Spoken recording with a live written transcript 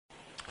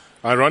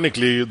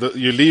Ironically,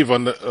 you leave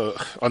on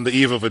the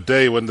eve of a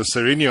day when the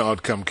Serena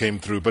outcome came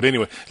through. But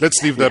anyway,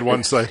 let's leave that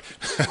one side.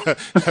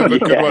 Have a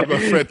good one, my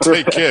friend.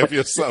 Take care of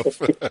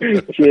yourself.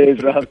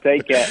 Cheers, Rob.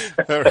 Take care.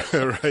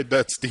 All right,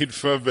 that's Dean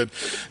Furman.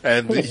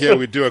 And here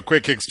we do a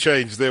quick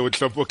exchange there with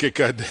Hlompho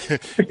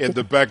Kekana in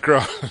the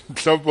background.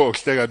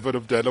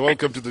 Hlompho,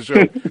 welcome to the show.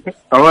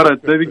 All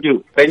right, thank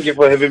you. Thank you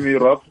for having me,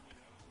 Rob.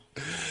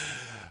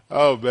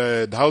 Oh,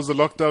 man. How's the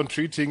lockdown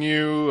treating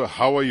you?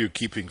 How are you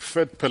keeping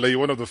fit? Pele, you're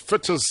one of the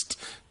fittest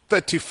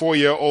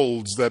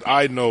 34-year-olds that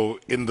I know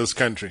in this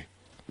country.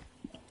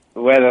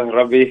 Well,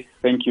 Robbie,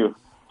 thank you.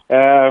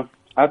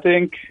 I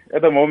think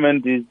at the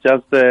moment it's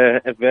just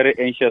a very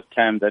anxious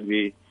time that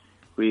we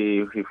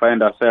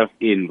find ourselves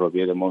in,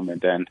 Robbie, at the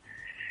moment. And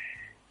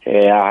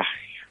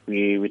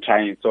we're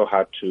trying so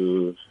hard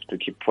to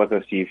keep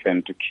positive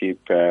and to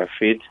keep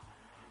fit.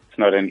 It's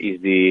not an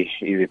easy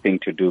thing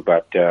to do,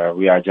 but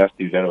we are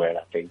adjusting very well,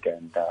 I think.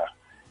 And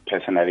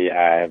personally,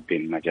 I have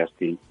been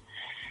adjusting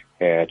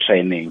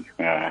training.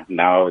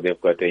 Now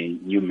they've got a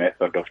new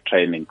method of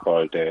training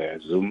called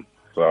Zoom.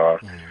 So,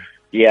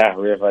 yeah,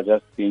 we have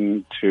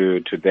adjusting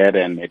to that,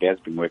 and it has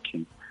been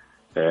working.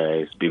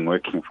 It's been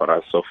working for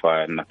us so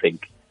far, and I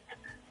think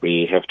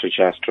we have to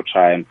just to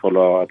try and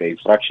follow the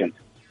instructions.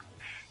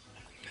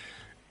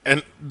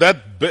 And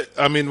that bit,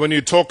 I mean, when you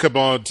talk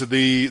about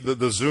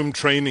the Zoom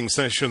training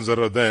sessions that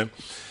are there,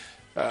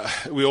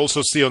 we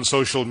also see on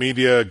social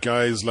media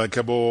guys like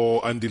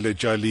Abo Andile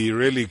Jali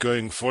really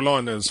going full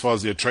on as far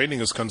as their training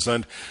is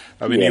concerned.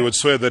 I mean, you would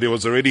swear that he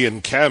was already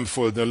in camp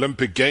for the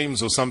Olympic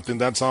Games or something.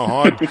 That's how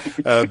hard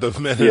the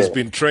man has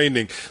been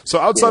training. So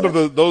outside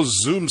of those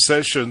Zoom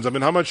sessions, I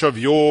mean, how much of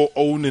your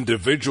own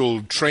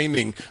individual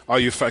training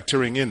are you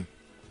factoring in?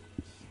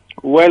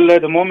 Well,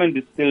 at the moment,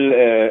 it's still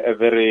a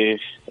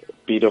very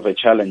bit of a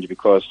challenge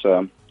because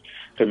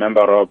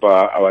remember, Rob,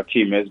 our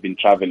team has been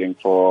traveling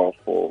for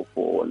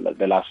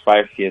the last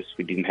 5 years.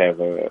 We didn't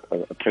have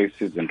a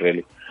pre-season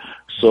really,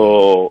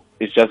 so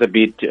it's just a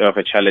bit of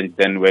a challenge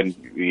then when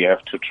we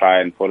have to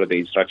try and follow the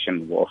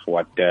instructions of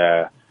what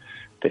the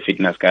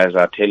fitness guys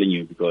are telling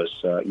you, because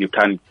you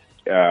can't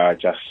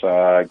just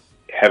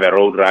have a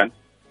road run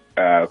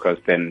because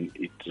then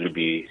it will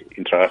be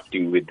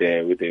interacting with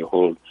the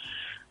whole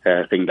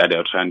thing that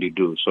they're trying to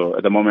do. So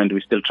at the moment,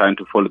 we're still trying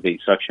to follow the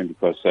instruction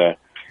because they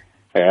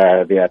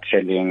are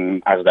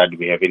telling us that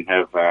we haven't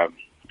have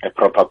a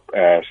proper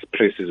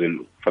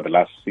pre-season for the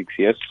last 6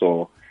 years.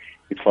 So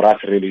it's for us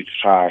really to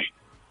try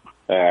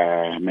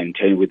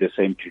maintain with the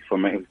same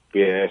performance,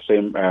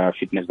 same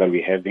fitness that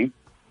we're having,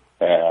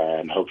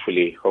 and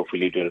hopefully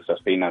it will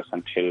sustain us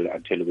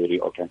until we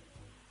reopen.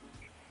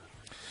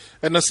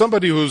 And as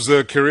somebody whose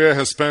career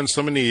has spanned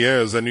so many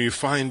years, and you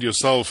find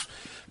yourself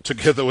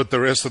together with the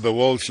rest of the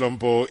world,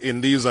 Hlompho,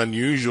 in these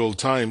unusual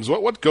times,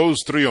 what goes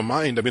through your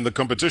mind? I mean, the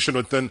competition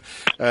within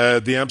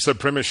the AMSA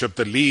Premiership,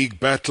 the league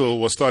battle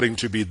was starting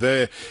to be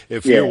there.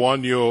 If you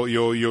won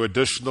your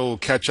additional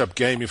catch-up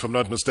game, if I'm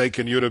not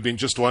mistaken, you would have been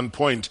just 1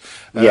 point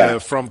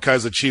from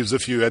Kaizer Chiefs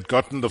if you had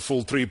gotten the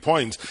full 3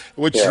 points,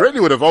 which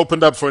really would have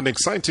opened up for an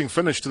exciting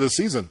finish to the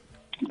season.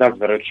 That's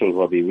very true,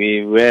 Robbie.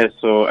 We were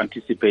so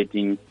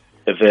anticipating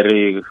a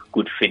very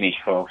good finish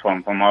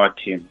from our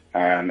team,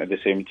 and at the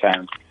same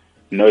time,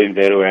 knowing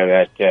very well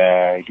that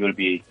it will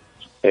be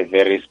a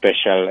very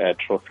special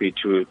trophy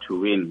to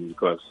win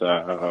because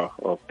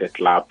of the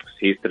club's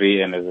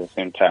history, and at the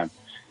same time,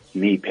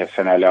 me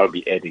personally, I'll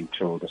be adding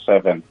to the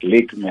 7th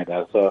league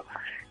medal. So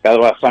that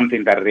was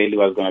something that really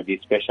was going to be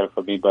special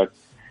for me. But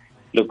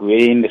look,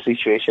 we're in the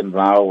situation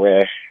now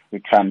where we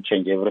can't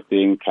change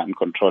everything, can't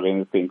control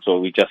anything, so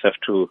we just have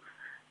to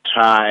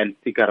try and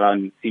stick around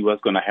and see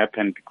what's going to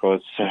happen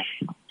because,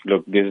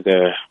 look, this is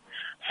a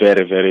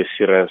very, very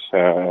serious,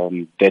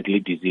 deadly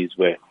disease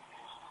where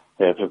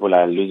people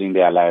are losing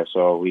their lives.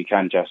 So we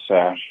can't just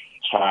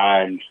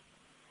try and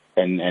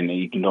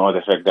ignore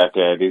the fact that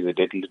this is a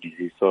deadly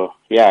disease. So,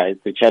 yeah,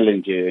 it's a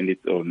challenge in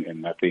its own,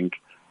 and I think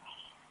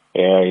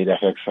it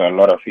affects a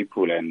lot of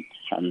people, and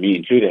me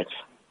included.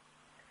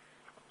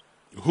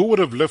 Who would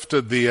have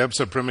lifted the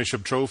AMSA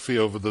Premiership trophy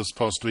over this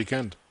past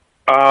weekend?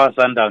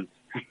 Sundowns.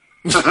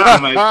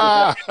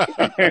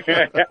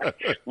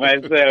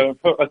 Myself.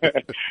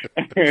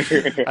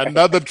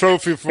 Another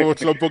trophy for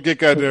Hlompho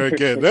Kekana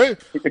again, eh?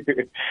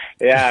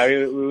 Yeah,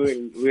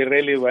 we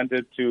really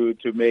wanted to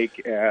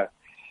make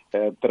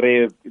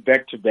 3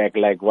 back-to-back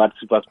like what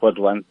SuperSport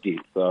once did.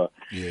 So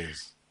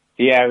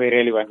yeah, we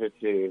really wanted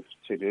to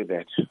do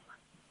that.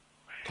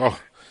 Oh,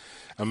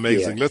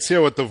 amazing. Let's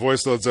hear what the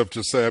voice notes have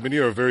to say. I mean,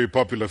 you're a very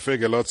popular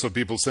figure. Lots of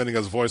people sending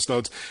us voice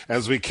notes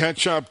as we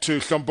catch up to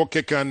Hlompho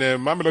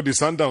Kekana-Mamelodi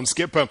Sundowns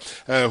skipper,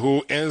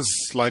 who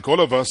is, like all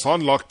of us,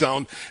 on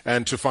lockdown,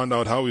 and to find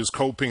out how he's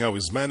coping, how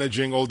he's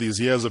managing all these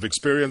years of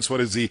experience.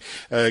 What is he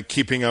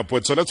keeping up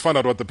with? So let's find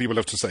out what the people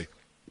have to say.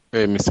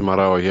 Hey, Mr.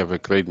 Marawa, you have a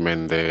great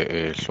man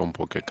there,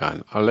 Hlompho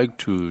Kekana. I'd like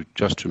to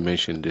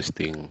mention this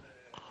thing.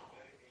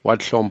 What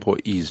Hlompho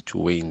is to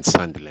Wayne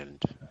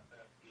Sunderland,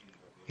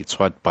 it's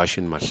what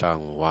Bashin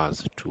Mahlang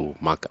was to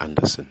Mark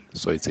Anderson.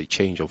 So it's a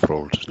change of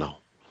roles now.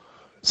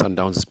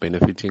 Sundowns is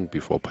benefiting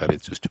before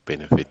Pirates used to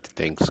benefit.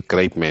 Thanks.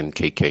 Great man,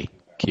 KK.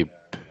 Keep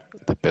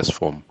the best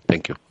form.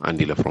 Thank you.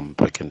 Andila from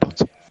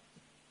Brackendowns.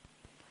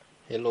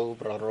 Hello,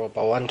 Bra Rob.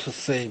 I want to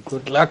say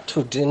good luck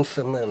to Dean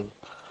Freeman.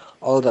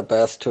 All the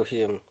best to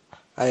him.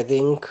 I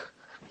think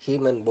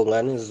him and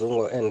Bongani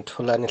Zungo and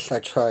Thulani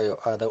Hlachwayo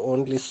are the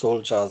only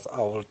soldiers I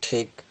will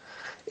take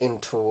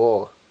into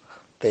war.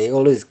 They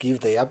always give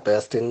their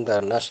best in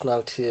the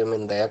national team,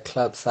 in their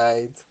club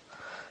sides.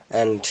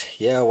 And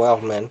yeah,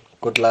 well, man,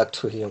 good luck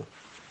to him.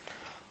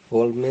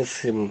 We'll miss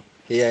him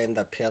here in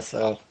the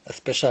PSL,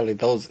 especially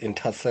those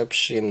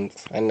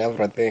interceptions and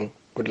everything.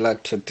 Good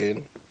luck to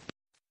Dean.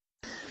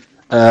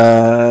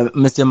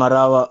 Mr.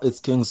 Marawa, it's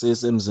King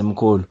Sim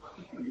Zimkul.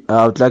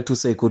 I would like to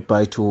say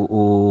goodbye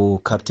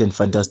to Captain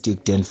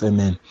Fantastic Dan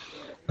Femen,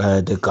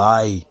 the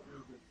guy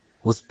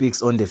who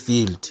speaks on the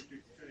field.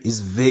 He's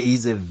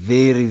a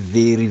very,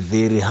 very,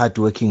 very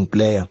hardworking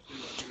player.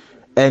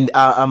 And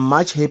I'm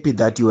much happy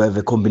that you have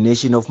a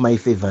combination of my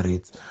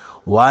favorites.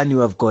 One, you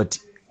have got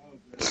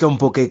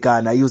Hlompho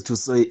Kekana.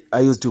 I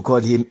used to call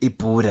him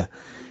Ipuda.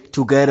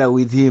 Together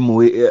with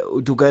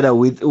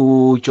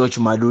George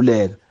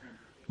Maluler,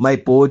 my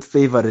board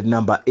favorite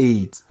number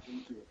 8.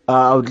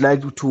 I would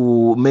like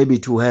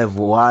to have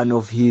one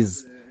of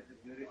his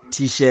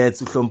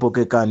T-shirts, Hlompho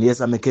Kekana.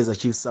 Yes, I'm a Kaizer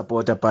Chiefs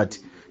supporter, but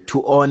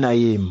to honor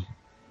him,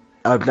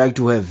 I would like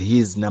to have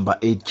his number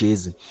 8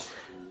 jersey.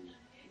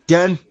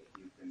 Dan,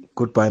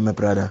 goodbye, my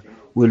brother.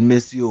 We'll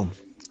miss you,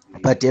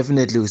 but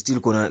definitely we're still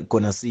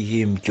gonna see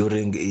him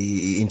during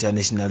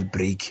international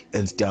break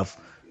and stuff.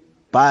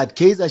 But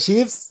Kaizer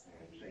Chiefs,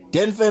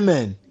 Dan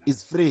Femen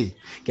is free.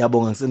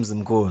 Ngiyabonga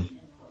ngisemzimkhona.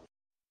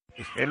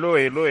 Hello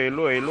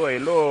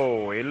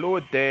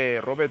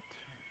there, Robert.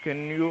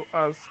 Can you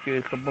ask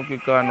Hlompho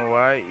Kekana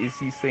why is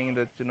he saying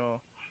that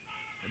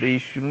they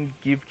shouldn't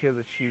give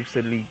Kaizer Chiefs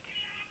a league?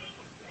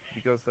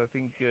 Because I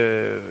think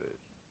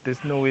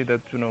there's no way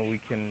that we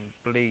can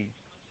play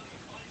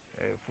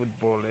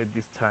football at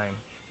this time.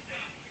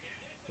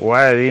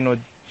 Why are they not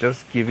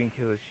just giving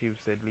Kaizer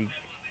Chiefs a league?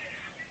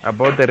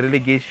 About the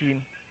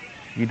relegation,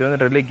 you don't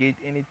relegate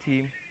any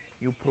team.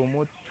 You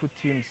promote 2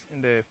 teams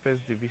in the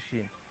first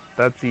division.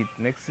 That's it.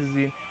 Next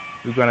season,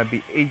 it's gonna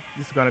be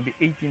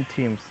 18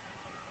 teams.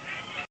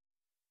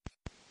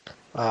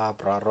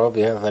 Bro Rob,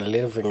 you have a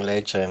living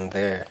legend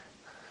there.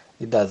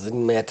 It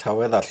doesn't matter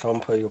whether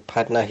Hlompho you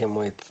partner him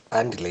with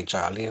Andile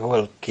Jali, who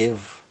will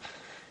give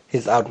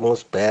his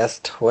utmost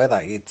best, whether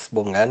it's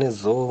Bongani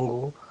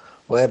Zungu,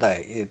 whether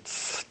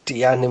it's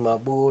Tiani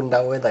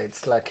Mabunda, whether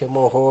it's like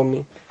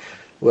Mohomi.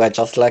 We are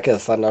just like a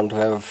Sundown to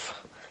have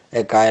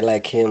a guy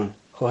like him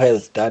who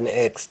has done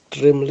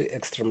extremely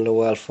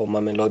well for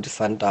Mamelodi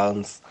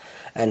Sundowns,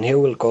 and he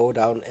will go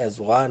down as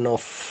one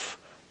of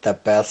the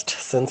best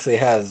since he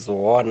has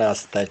won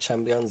us the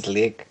Champions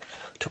League.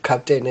 To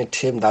captain a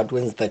team that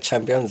wins the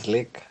Champions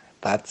League,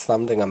 that's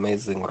something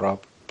amazing,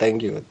 Rob.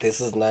 Thank you. This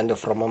is Nando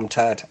from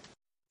Umtata.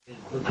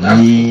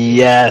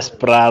 Yes,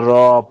 Bra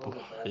Rob.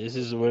 This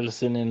is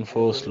Wilson in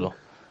Foslo.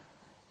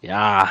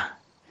 Yeah,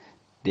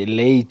 the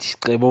late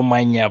Kebo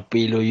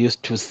Manyapelo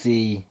used to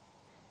say,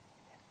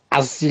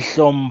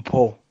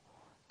 Asihlompho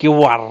ke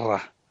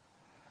warra.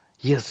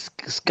 Yes,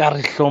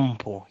 skari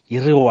Hlompho,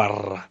 yiri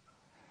warra.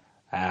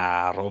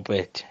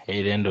 Robert,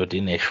 elendo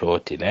dine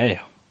shoti leyo.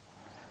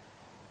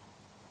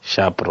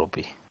 Sharp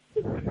Robbie.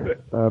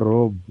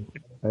 Rob,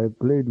 I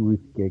played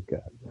with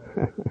Keka.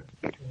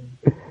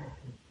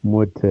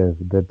 Motev,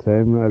 the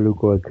time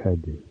Aluko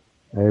Academy.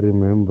 I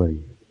remember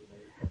you.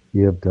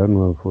 You have done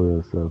well for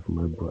yourself,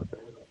 my brother.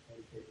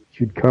 You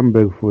should come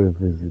back for a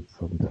visit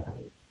sometime.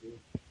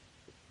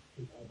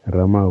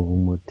 Ramahu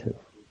Motev.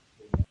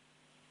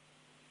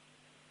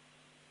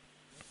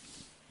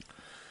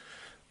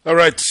 All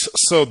right,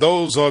 so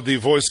those are the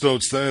voice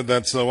notes there.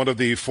 That's one of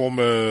the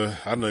former,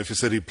 I don't know if he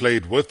said he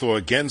played with or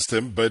against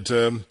him, but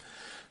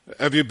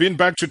have you been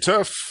back to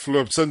turf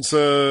since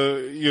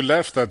you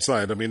left that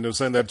side? I mean, they're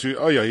saying that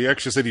he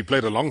actually said he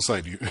played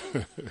alongside you.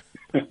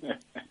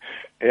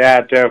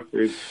 Yeah, turf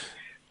is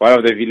one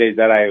of the villages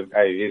that I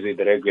visit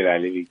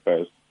regularly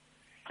because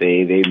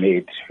they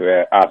made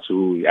us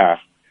who we are.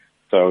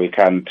 So we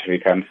can't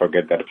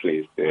forget that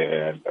place.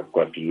 I've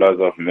got lots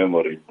of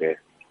memories there.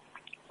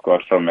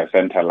 Got from a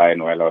center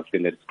line while I was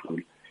still at school.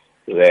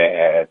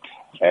 Where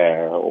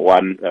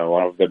one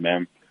of the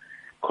men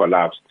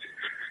collapsed.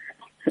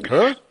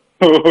 Huh?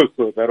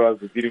 So that was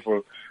the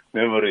beautiful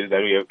memories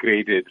that we have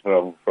created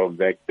from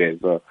back then.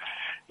 So,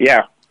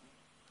 yeah.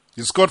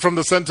 You scored from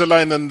the center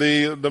line and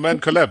the man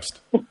collapsed.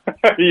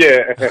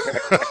 Yeah.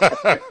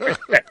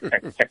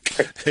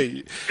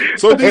 Hey.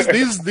 So these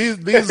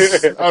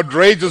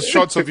outrageous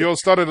shots of yours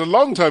started a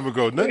long time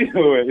ago, no?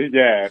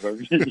 Yeah.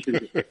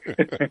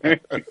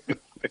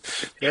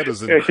 That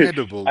is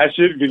incredible. I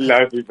should be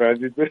laughing, but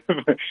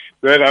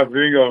when I'm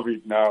thinking of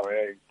it now,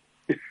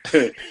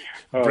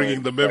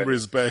 bringing the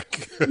memories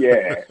back.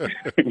 Yeah.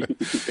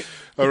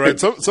 All right.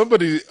 So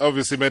somebody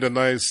obviously made a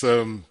nice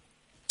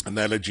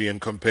analogy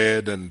and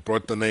compared and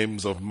brought the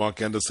names of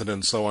Mark Anderson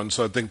and so on.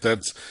 So I think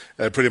that's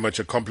pretty much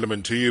a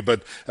compliment to you.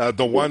 But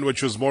the one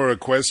which was more a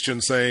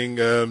question saying,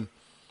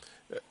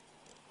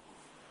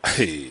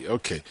 hey,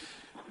 okay,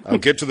 I'll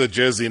get to the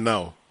jersey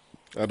now.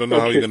 I don't know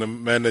how you're going to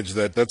manage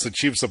that. That's a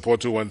Chiefs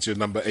supporter who wants your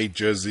number 8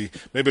 jersey.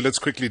 Maybe let's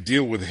quickly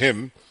deal with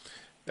him.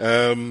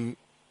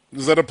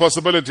 Is that a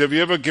possibility? Have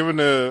you ever given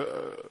a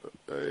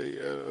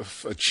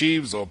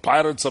Chiefs or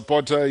Pirates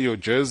supporter your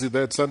jersey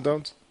there at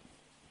Sundowns?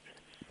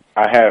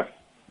 I have.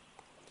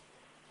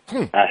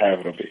 I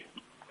have, Robbie.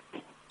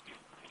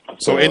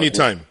 So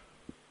anytime?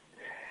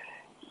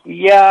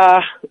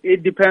 Yeah,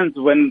 it depends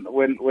when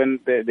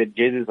the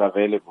jersey is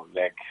available.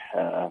 Like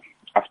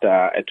after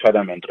a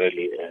tournament,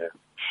 really.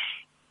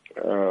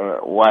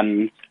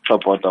 One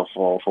supporter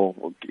for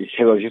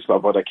his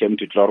supporter came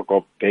to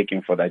Clorco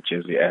begging for that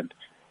jersey, and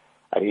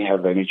I didn't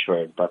have any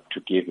choice but to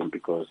give him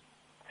because,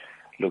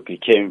 look, he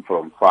came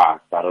from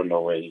far. I don't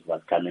know where he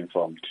was coming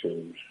from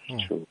to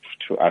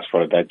ask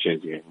for that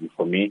jersey. And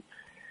for me,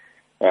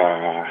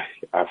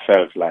 I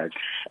felt like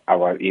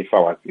if I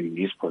was in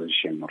this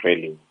position,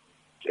 really,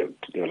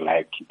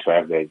 like to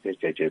have the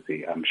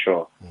jersey. I'm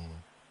sure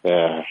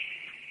I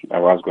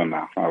was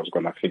gonna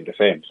feel the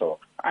same. So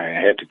I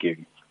had to give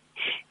him.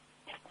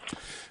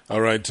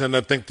 All right, and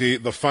I think the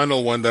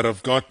final one that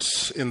I've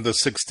got in the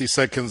 60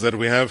 seconds that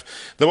we have,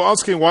 they were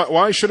asking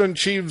why shouldn't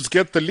Chiefs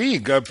get the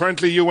league?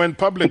 Apparently you went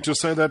public to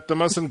say that they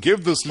mustn't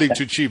give this league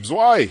to Chiefs.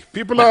 Why?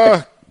 People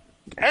are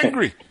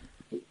angry.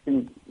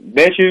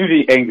 They shouldn't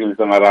be angry,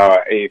 Mr.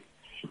 Marawa. If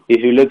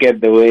you look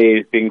at the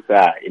way things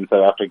are in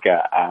South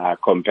Africa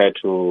compared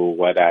to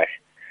what the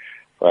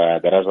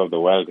rest of the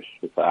world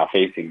are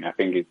facing, I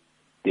think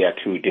they are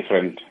two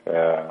different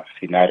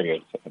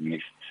scenarios. I mean,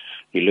 if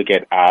you look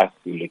at us,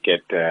 you look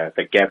at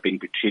the gap in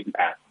between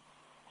us,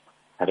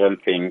 I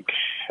don't think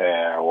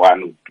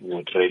one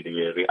would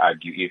really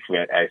argue if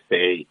I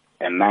say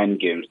 9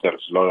 games,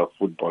 there's a lot of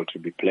football to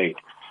be played.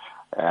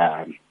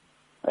 And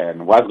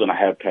what's going to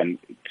happen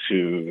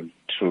to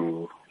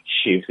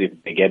Chiefs if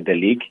they get the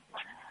league?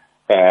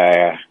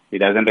 It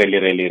doesn't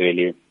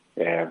really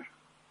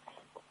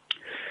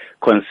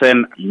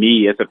concern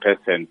me as a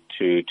person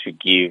to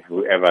give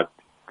whoever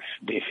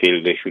they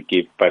feel they should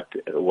give. But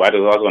what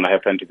is going to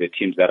happen to the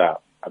teams that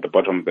are at the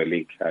bottom of the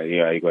league? Are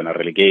you going to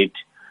relegate?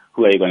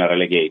 Who are you going to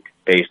relegate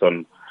based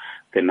on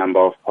the number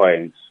of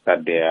points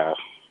that they are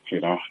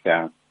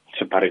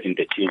separating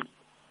the team?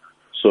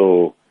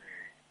 So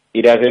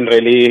it doesn't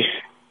really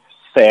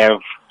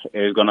serve.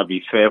 It's going to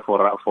be fair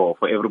for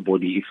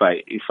everybody if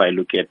I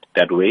look at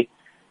that way,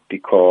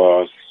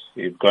 because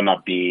it's going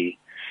to be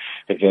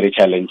very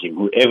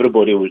challenging.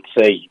 Everybody would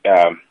say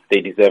they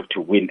deserve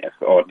to win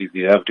or they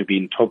deserve to be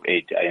in top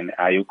 8. And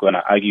are you going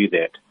to argue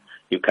that?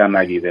 You can't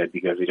argue that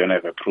because you don't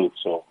have a proof.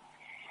 So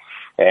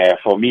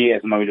for me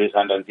as Mamelodi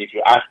Sundowns, if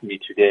you ask me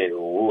today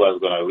who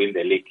was going to win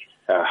the league,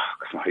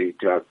 it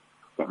was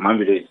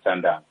Mamelodi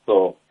Sundowns.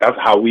 So that's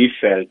how we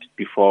felt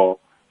before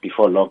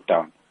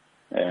lockdown.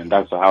 And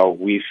that's how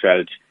we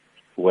felt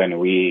when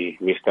we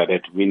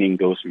started winning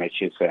those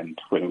matches and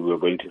when we were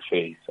going to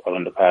face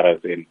Orlando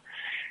Pirates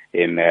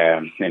in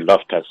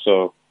Loftus.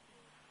 So,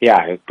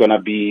 yeah, it's going to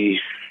be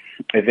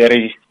a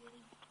very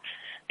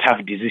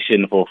tough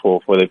decision for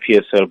the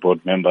PSL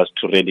board members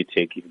to really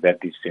take that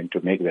decision,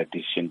 to make that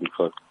decision,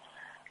 because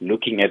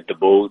looking at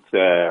both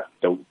the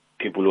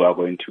people who are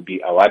going to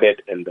be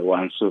awarded and the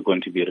ones who are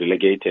going to be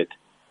relegated,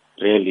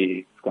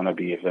 really it's going to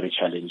be a very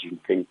challenging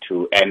thing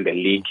to end the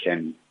league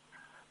and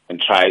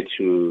try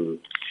to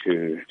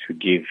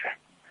give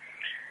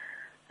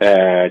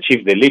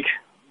Chief the league.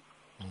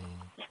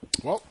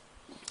 Well,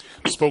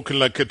 spoken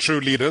like a true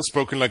leader,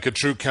 spoken like a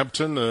true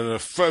captain, and a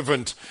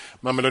fervent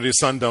Mamelodi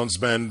Sundowns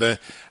man.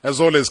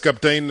 As always,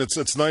 Captain,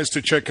 it's nice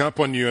to check up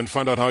on you and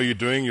find out how you're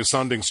doing. You're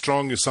sounding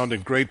strong. You're sounding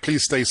great.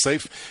 Please stay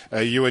safe.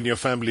 You and your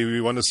family,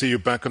 we want to see you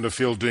back on the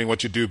field doing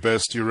what you do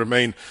best. You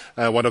remain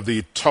one of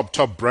the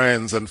top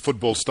brands and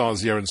football stars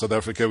here in South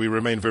Africa. We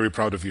remain very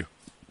proud of you.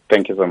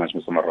 Thank you so much,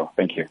 Mr. Marawa.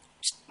 Thank you.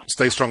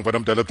 Stay strong,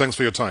 Badam Dela. Thanks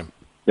for your time.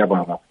 Yeah,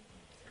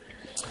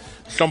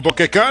 Hlompho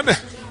Kekana.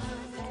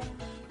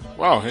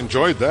 Wow,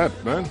 enjoyed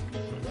that, man.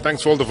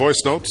 Thanks for all the voice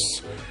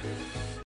notes.